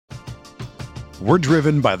We're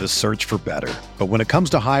driven by the search for better. But when it comes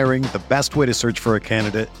to hiring, the best way to search for a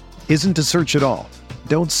candidate isn't to search at all.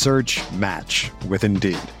 Don't search, match with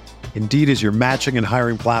Indeed. Indeed is your matching and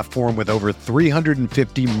hiring platform with over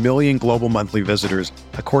 350 million global monthly visitors,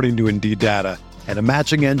 according to Indeed data, and a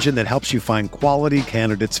matching engine that helps you find quality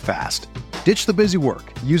candidates fast. Ditch the busy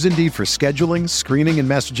work. Use Indeed for scheduling, screening, and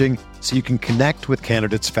messaging so you can connect with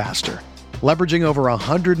candidates faster. Leveraging over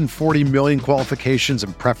 140 million qualifications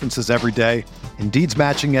and preferences every day, Indeed's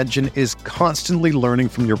matching engine is constantly learning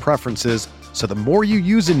from your preferences, so the more you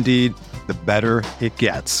use Indeed, the better it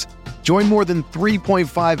gets. Join more than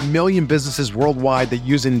 3.5 million businesses worldwide that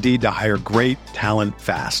use Indeed to hire great talent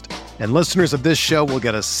fast. And listeners of this show will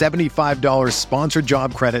get a $75 sponsored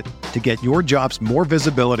job credit to get your jobs more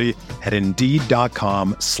visibility at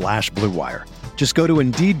Indeed.com/Blue Wire. Just go to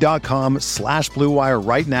Indeed.com/Blue Wire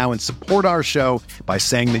right now and support our show by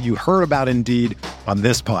saying that you heard about Indeed on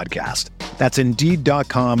this podcast. That's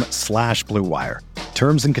Indeed.com/Blue Wire.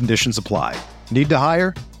 Terms and conditions apply. Need to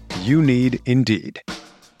hire? You need Indeed.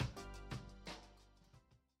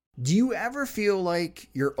 Do you ever feel like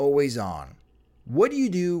you're always on? What do you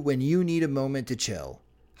do when you need a moment to chill?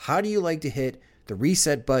 How do you like to hit the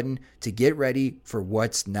reset button to get ready for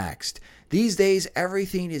what's next? These days,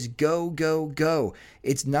 everything is go, go, go.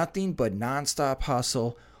 It's nothing but nonstop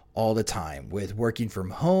hustle all the time, with working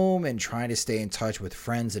from home and trying to stay in touch with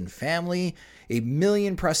friends and family, a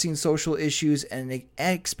million pressing social issues, and an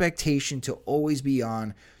expectation to always be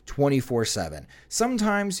on 24/7.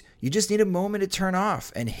 Sometimes you just need a moment to turn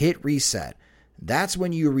off and hit reset. That's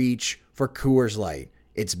when you reach for Coors Light.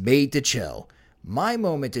 It's made to chill. My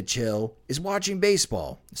moment to chill is watching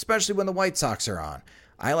baseball, especially when the White Sox are on.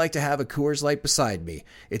 I like to have a Coors Light beside me.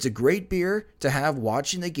 It's a great beer to have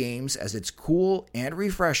watching the games, as it's cool and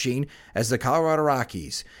refreshing as the Colorado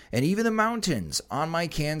Rockies. And even the mountains on my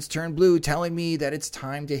cans turn blue, telling me that it's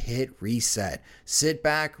time to hit reset. Sit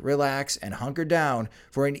back, relax, and hunker down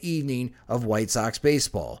for an evening of White Sox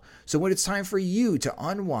baseball. So when it's time for you to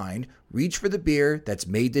unwind, reach for the beer that's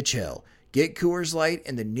made to chill. Get Coors Light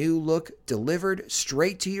in the new look delivered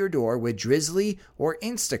straight to your door with Drizzly or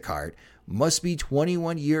Instacart. Must be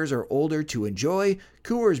 21 years or older to enjoy.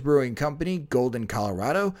 Coors Brewing Company, Golden,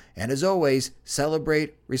 Colorado. And as always,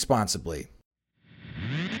 celebrate responsibly.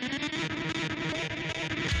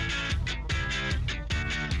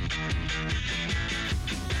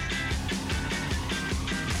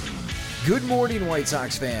 Good morning, White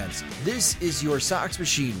Sox fans. This is your Sox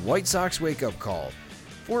Machine White Sox wake-up call.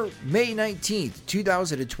 For May 19th,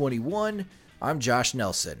 2021, I'm Josh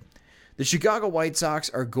Nelson. The Chicago White Sox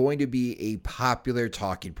are going to be a popular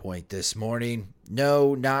talking point this morning.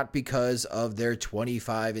 No, not because of their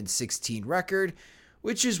 25-16 record,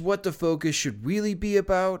 which is what the focus should really be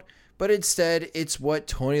about, but instead it's what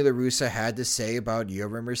Tony La Russa had to say about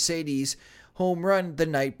Yermin Mercedes' home run the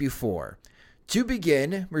night before. To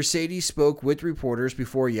begin, Mercedes spoke with reporters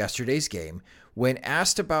before yesterday's game. When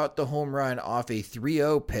asked about the home run off a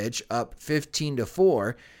 3-0 pitch up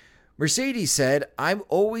 15-4, Mercedes said, "I'm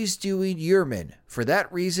always doing Yermin. For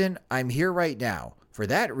that reason, I'm here right now. For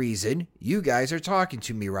that reason, you guys are talking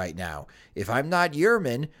to me right now. If I'm not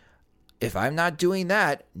Yermin, if I'm not doing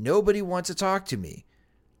that, nobody wants to talk to me.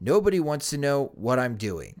 Nobody wants to know what I'm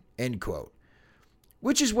doing." End quote.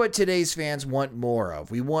 Which is what today's fans want more of.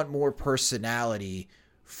 We want more personality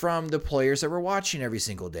from the players that we're watching every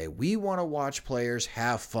single day. We want to watch players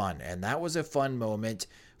have fun, and that was a fun moment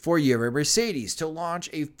for Yermin Mercedes to launch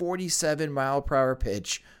a 47-mile-per-hour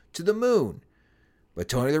pitch to the moon. But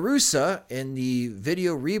Tony La Russa in the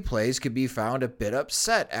video replays could be found a bit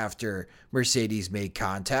upset after Mercedes made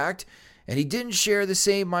contact, and he didn't share the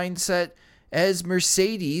same mindset as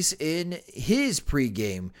Mercedes in his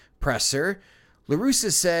pregame presser. La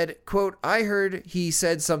Russa said, quote, "I heard he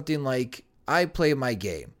said something like, 'I play my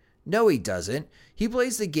game.' No, he doesn't. He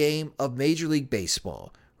plays the game of Major League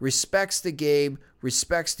Baseball, respects the game,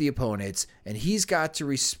 respects the opponents, and he's got to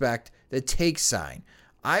respect the take sign.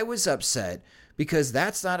 I was upset because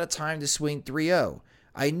that's not a time to swing 3-0.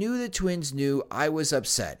 I knew the Twins knew I was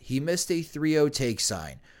upset. He missed a 3-0 take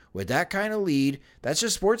sign. With that kind of lead, that's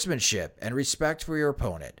just sportsmanship and respect for your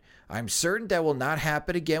opponent. I'm certain that will not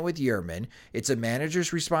happen again with Yermin. It's a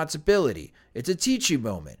manager's responsibility. It's a teaching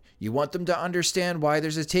moment. You want them to understand why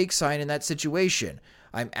there's a take sign in that situation.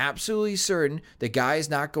 I'm absolutely certain the guy is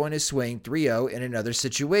not going to swing 3-0 in another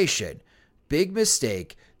situation. Big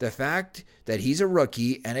mistake. The fact that he's a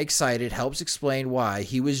rookie and excited helps explain why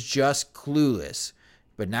he was just clueless.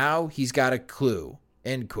 But now he's got a clue."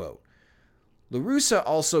 End quote. La Russa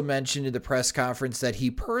also mentioned in the press conference that he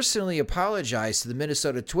personally apologized to the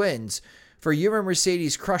Minnesota Twins for Yermin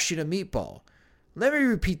Mercedes crushing a meatball. Let me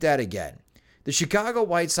repeat that again. The Chicago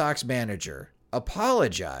White Sox manager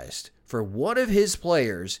apologized for one of his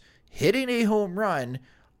players hitting a home run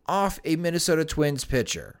off a Minnesota Twins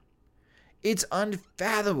pitcher. It's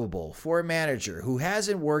unfathomable for a manager who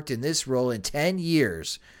hasn't worked in this role in 10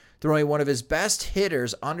 years, throwing one of his best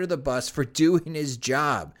hitters under the bus for doing his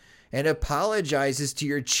job, and apologizes to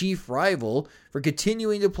your chief rival for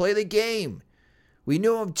continuing to play the game. We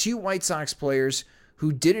know of two White Sox players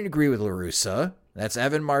who didn't agree with La Russa. That's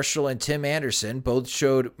Evan Marshall and Tim Anderson. Both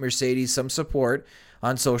showed Mercedes some support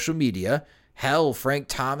on social media. Hell, Frank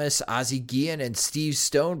Thomas, Ozzie Guillen, and Steve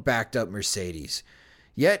Stone backed up Mercedes.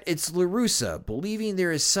 Yet it's La Russa believing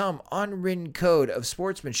there is some unwritten code of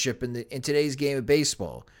sportsmanship in today's game of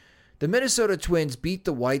baseball. The Minnesota Twins beat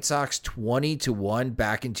the White Sox 20-1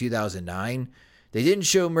 back in 2009. They didn't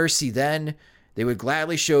show mercy then. They would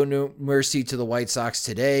gladly show no mercy to the White Sox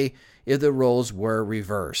today if the roles were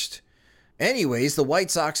reversed. Anyways, the White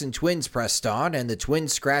Sox and Twins pressed on, and the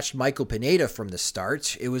Twins scratched Michael Pineda from the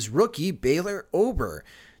start. It was rookie Baylor Ober.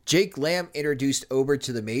 Jake Lamb introduced Ober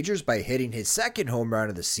to the majors by hitting his second home run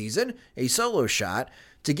of the season, a solo shot,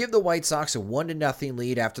 to give the White Sox a 1-0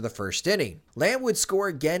 lead after the first inning. Lamb would score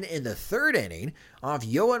again in the third inning off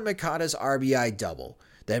Yoan Moncada's RBI double.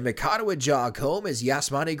 Then Moncada would jog home as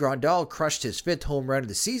Yasmani Grandal crushed his fifth home run of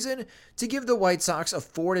the season to give the White Sox a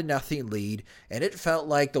 4-0 lead, and it felt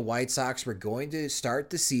like the White Sox were going to start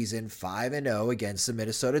the season 5-0 against the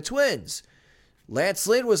Minnesota Twins. Lance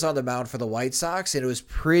Lynn was on the mound for the White Sox, and it was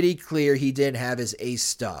pretty clear he didn't have his ace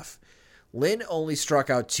stuff. Lynn only struck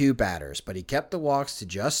out 2 batters, but he kept the walks to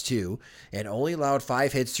just 2 and only allowed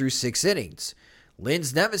 5 hits through 6 innings.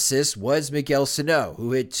 Lynn's nemesis was Miguel Sano,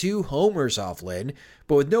 who hit 2 homers off Lynn,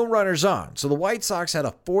 but with no runners on, so the White Sox had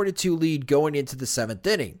a 4-2 lead going into the 7th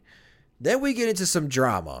inning. Then we get into some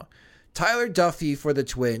drama. Tyler Duffy for the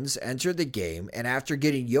Twins entered the game, and after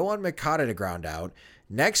getting Yoan Moncada to ground out,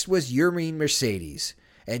 next was Yermin Mercedes,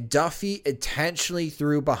 and Duffy intentionally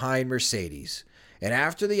threw behind Mercedes. And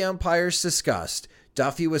after the umpires discussed,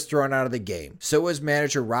 Duffy was thrown out of the game. So was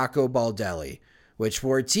manager Rocco Baldelli, which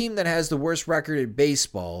for a team that has the worst record in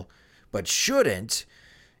baseball, but shouldn't,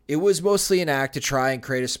 it was mostly an act to try and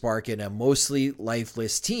create a spark in a mostly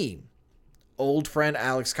lifeless team. Old friend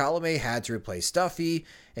Alex Colomé had to replace Duffy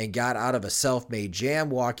and got out of a self-made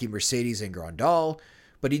jam walking Mercedes and Grandal,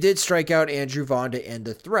 but he did strike out Andrew Vaughn to end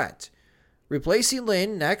the threat. Replacing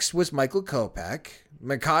Lynn next was Michael Kopech.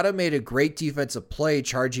 Moncada made a great defensive play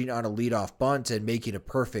charging on a leadoff bunt and making a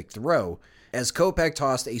perfect throw, as Kopech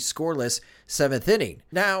tossed a scoreless 7th inning.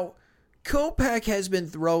 Now, Kopech has been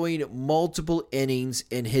throwing multiple innings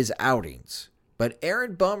in his outings, but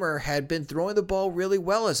Aaron Bummer had been throwing the ball really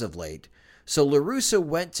well as of late, so La Russa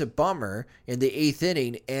went to Bummer in the 8th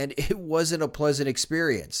inning, and it wasn't a pleasant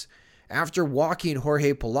experience. After walking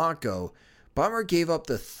Jorge Polanco, Bummer gave up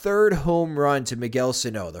the 3rd home run to Miguel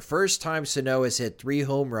Sano, the first time Sano has hit 3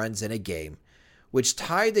 home runs in a game, which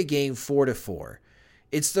tied the game 4-4.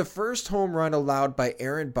 It's the first home run allowed by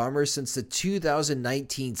Aaron Bummer since the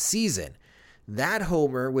 2019 season. That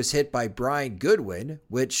homer was hit by Brian Goodwin,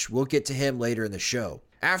 which we'll get to him later in the show,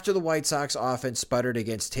 after the White Sox offense sputtered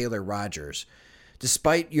against Taylor Rogers.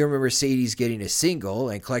 Despite Yermin Mercedes getting a single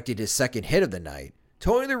and collecting his 2nd hit of the night,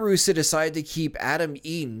 Tony La Russa decided to keep Adam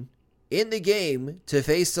Eaton in the game to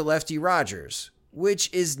face the lefty Rogers,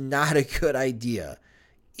 which is not a good idea.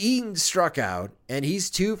 Eaton struck out, and he's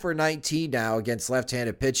 2 for 19 now against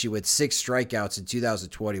left-handed pitching with 6 strikeouts in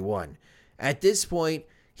 2021. At this point,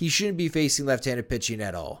 he shouldn't be facing left-handed pitching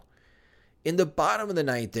at all. In the bottom of the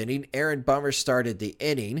 9th inning, Aaron Bummer started the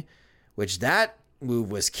inning, which that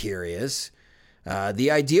move was curious. The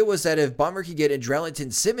idea was that if Bummer could get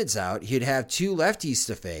Andrelton Simmons out, he'd have 2 lefties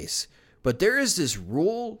to face. But there is this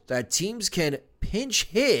rule that teams can pinch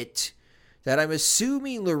hit that I'm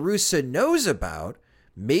assuming La Russa knows about,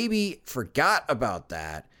 maybe forgot about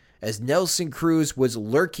that, as Nelson Cruz was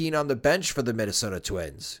lurking on the bench for the Minnesota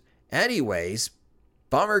Twins. Anyways,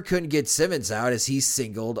 Bummer couldn't get Simmons out as he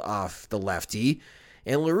singled off the lefty,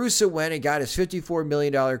 and La Russa went and got his $54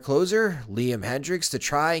 million closer, Liam Hendriks, to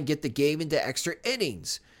try and get the game into extra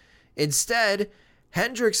innings. Instead,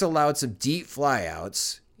 Hendriks allowed some deep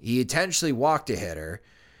flyouts. He intentionally walked a hitter,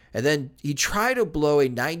 and then he tried to blow a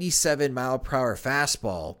 97-mile-per-hour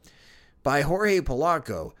fastball by Jorge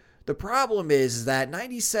Polanco. The problem is that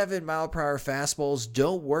 97-mile-per-hour fastballs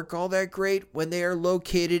don't work all that great when they are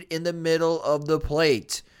located in the middle of the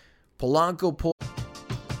plate.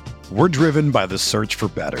 We're driven by the search for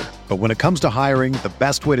better. But when it comes to hiring, the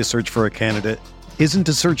best way to search for a candidate isn't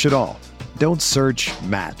to search at all. Don't search,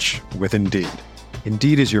 match with Indeed.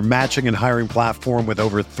 Indeed is your matching and hiring platform with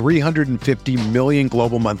over 350 million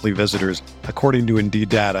global monthly visitors, according to Indeed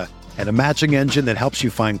data, and a matching engine that helps you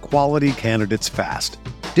find quality candidates fast.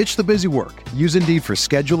 Ditch the busy work. Use Indeed for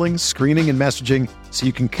scheduling, screening, and messaging so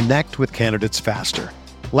you can connect with candidates faster.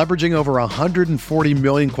 Leveraging over 140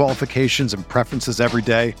 million qualifications and preferences every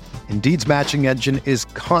day, Indeed's matching engine is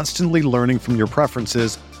constantly learning from your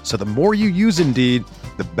preferences, so the more you use Indeed,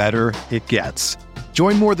 the better it gets.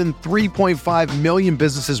 Join more than 3.5 million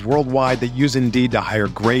businesses worldwide that use Indeed to hire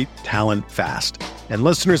great talent fast. And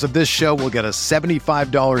listeners of this show will get a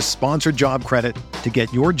 $75 sponsored job credit to get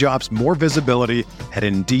your jobs more visibility at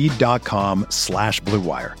Indeed.com/Blue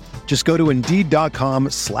Wire. Just go to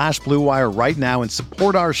Indeed.com/Blue Wire right now and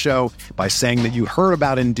support our show by saying that you heard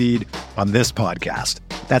about Indeed on this podcast.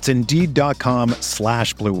 That's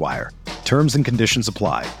Indeed.com/Blue Wire. Terms and conditions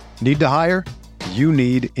apply. Need to hire? You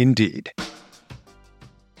need Indeed.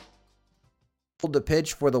 The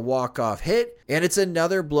pitch for the walk-off hit, and it's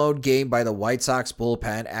another blown game by the White Sox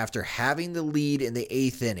bullpen after having the lead in the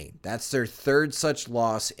 8th inning. That's their third such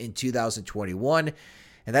loss in 2021,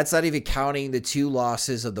 and that's not even counting the 2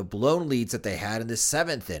 losses of the blown leads that they had in the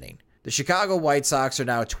 7th inning. The Chicago White Sox are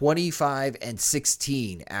now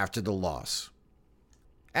 25-16 after the loss.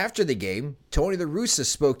 After the game, Tony La Russa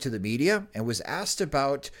spoke to the media and was asked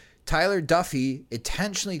about Tyler Duffey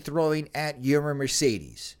intentionally throwing at Yermin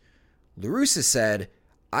Mercedes. La Russa said,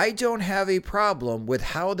 "I don't have a problem with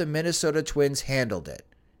how the Minnesota Twins handled it."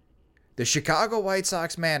 The Chicago White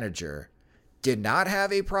Sox manager did not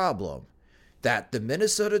have a problem that the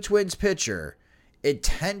Minnesota Twins pitcher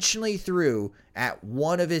intentionally threw at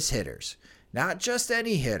one of his hitters. Not just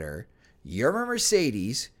any hitter, Yermin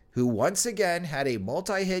Mercedes, who once again had a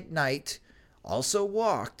multi-hit night, also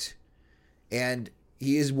walked, and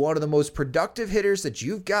he is one of the most productive hitters that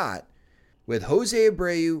you've got, with Jose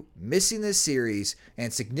Abreu missing this series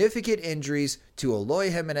and significant injuries to Eloy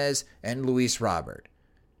Jimenez and Luis Robert.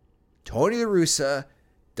 Tony La Russa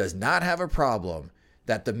does not have a problem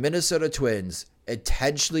that the Minnesota Twins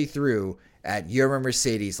intentionally threw at Yermin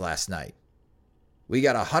Mercedes last night. We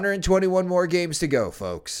got 121 more games to go,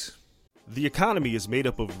 folks. The economy is made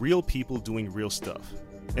up of real people doing real stuff,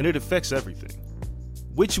 and it affects everything.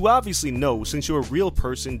 Which you obviously know since you're a real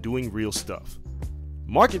person doing real stuff.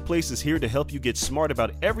 Marketplace is here to help you get smart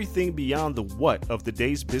about everything beyond the what of the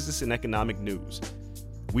day's business and economic news.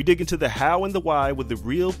 We dig into the how and the why with the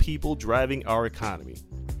real people driving our economy.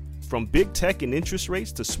 From big tech and interest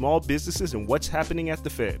rates to small businesses and what's happening at the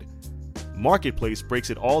Fed. Marketplace breaks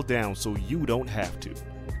it all down so you don't have to.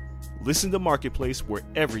 Listen to Marketplace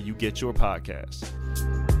wherever you get your podcasts.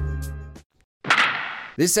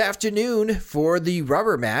 This afternoon for the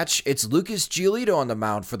rubber match, it's Lucas Giolito on the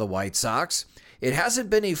mound for the White Sox. It hasn't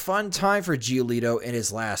been a fun time for Giolito in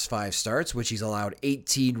his last 5 starts, which he's allowed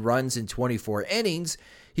 18 runs in 24 innings.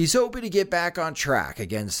 He's hoping to get back on track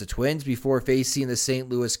against the Twins before facing the St.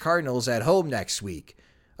 Louis Cardinals at home next week.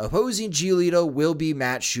 Opposing Giolito will be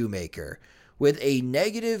Matt Shoemaker, with a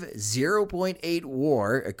negative 0.8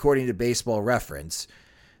 WAR, according to Baseball Reference.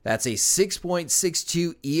 That's a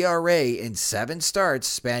 6.62 ERA in 7 starts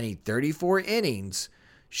spanning 34 innings.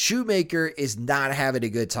 Shoemaker is not having a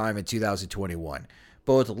good time in 2021.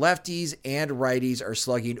 Both lefties and righties are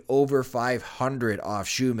slugging over 500 off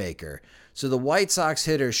Shoemaker, so the White Sox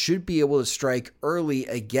hitter should be able to strike early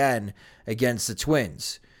again against the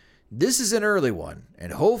Twins. This is an early one,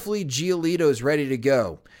 and hopefully Giolito is ready to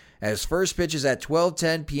go, as first pitch is at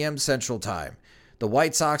 12:10 p.m. Central Time. The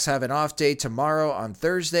White Sox have an off day tomorrow on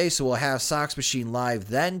Thursday, so we'll have Sox Machine live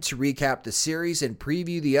then to recap the series and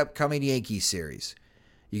preview the upcoming Yankees series.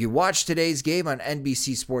 You can watch today's game on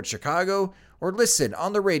NBC Sports Chicago or listen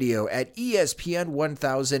on the radio at ESPN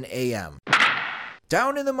 1000 AM.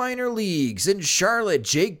 Down in the minor leagues, in Charlotte,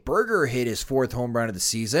 Jake Burger hit his 4th home run of the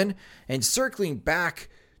season. And circling back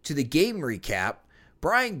to the game recap,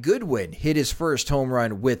 Brian Goodwin hit his first home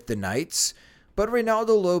run with the Knights. But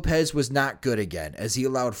Reynaldo Lopez was not good again, as he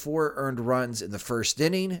allowed 4 earned runs in the first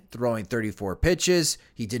inning, throwing 34 pitches.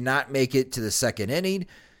 He did not make it to the second inning.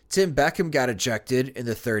 Tim Beckham got ejected in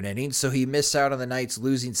the 3rd inning, so he missed out on the Knights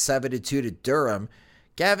losing 7-2 to Durham.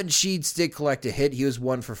 Gavin Sheets did collect a hit. He was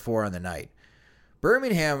 1 for 4 on the night.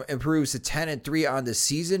 Birmingham improves to 10-3 on the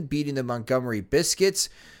season, beating the Montgomery Biscuits.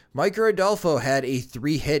 Mike Rodolfo had a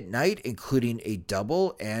 3-hit night, including a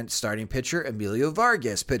double, and starting pitcher Emilio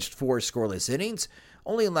Vargas pitched 4 scoreless innings,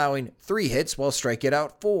 only allowing 3 hits while striking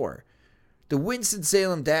out 4. The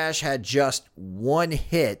Winston-Salem Dash had just 1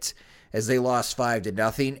 hit as they lost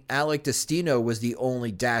 5-0. Alec Destino was the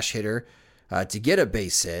only Dash hitter to get a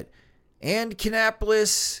base hit. And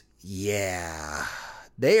Kannapolis,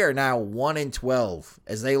 They are now 1-12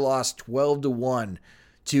 as they lost 12-1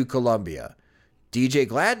 to Columbia. DJ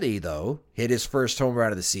Gladney, though, hit his first home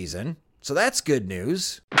run of the season, so that's good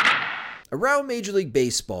news. Around Major League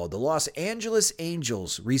Baseball, the Los Angeles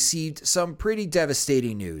Angels received some pretty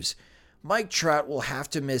devastating news. Mike Trout will have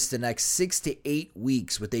to miss the next 6 to 8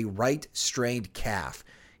 weeks with a right strained calf.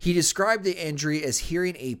 He described the injury as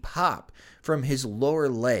hearing a pop from his lower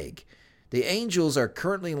leg. The Angels are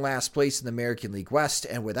currently in last place in the American League West,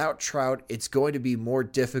 and without Trout, it's going to be more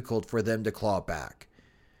difficult for them to claw back.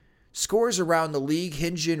 Scores around the league: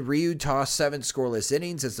 Hyun-Jin Ryu tossed 7 scoreless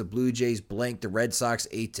innings as the Blue Jays blanked the Red Sox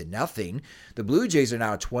 8-0. The Blue Jays are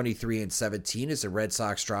now 23-17 as the Red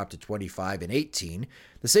Sox dropped to 25-18.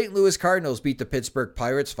 The St. Louis Cardinals beat the Pittsburgh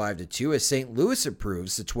Pirates 5-2 as St. Louis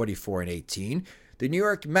improves to 24-18. The New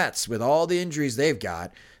York Mets, with all the injuries they've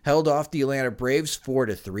got, held off the Atlanta Braves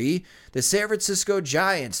 4-3. The San Francisco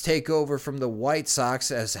Giants take over from the White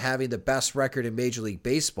Sox as having the best record in Major League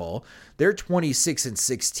Baseball. They're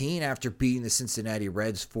 26-16 after beating the Cincinnati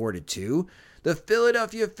Reds 4-2. The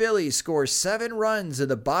Philadelphia Phillies score 7 runs in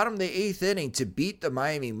the bottom of the 8th inning to beat the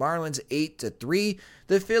Miami Marlins 8-3.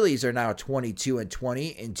 The Phillies are now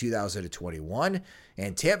 22-20 in 2021,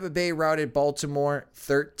 and Tampa Bay routed Baltimore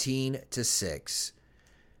 13-6.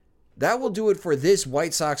 That will do it for this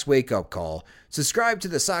White Sox wake-up call. Subscribe to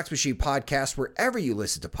the Sox Machine podcast wherever you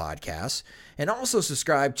listen to podcasts, and also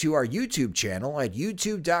subscribe to our YouTube channel at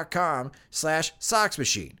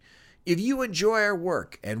youtube.com/SoxMachine. If you enjoy our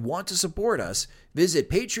work and want to support us, visit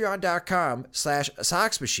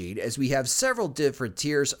patreon.com/SoxMachine as we have several different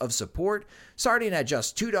tiers of support, starting at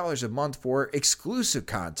just $2 a month for exclusive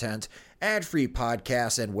content, ad-free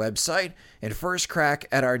podcasts and website, and first crack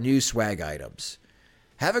at our new swag items.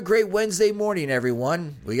 Have a great Wednesday morning,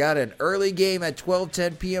 everyone. We got an early game at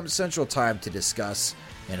 12:10 p.m. Central Time to discuss,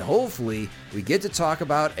 and hopefully we get to talk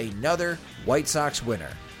about another White Sox winner.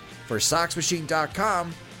 For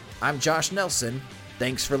SoxMachine.com, I'm Josh Nelson.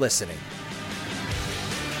 Thanks for listening.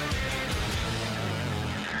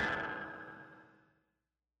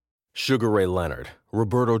 Sugar Ray Leonard,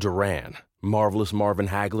 Roberto Duran, Marvelous Marvin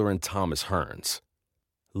Hagler, and Thomas Hearns.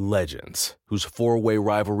 Legends, whose 4-way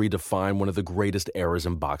rivalry defined one of the greatest eras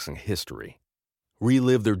in boxing history.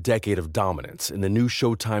 Relive their decade of dominance in the new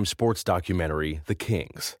Showtime sports documentary, The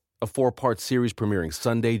Kings, a 4-part series premiering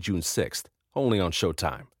Sunday, June 6th, only on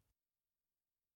Showtime.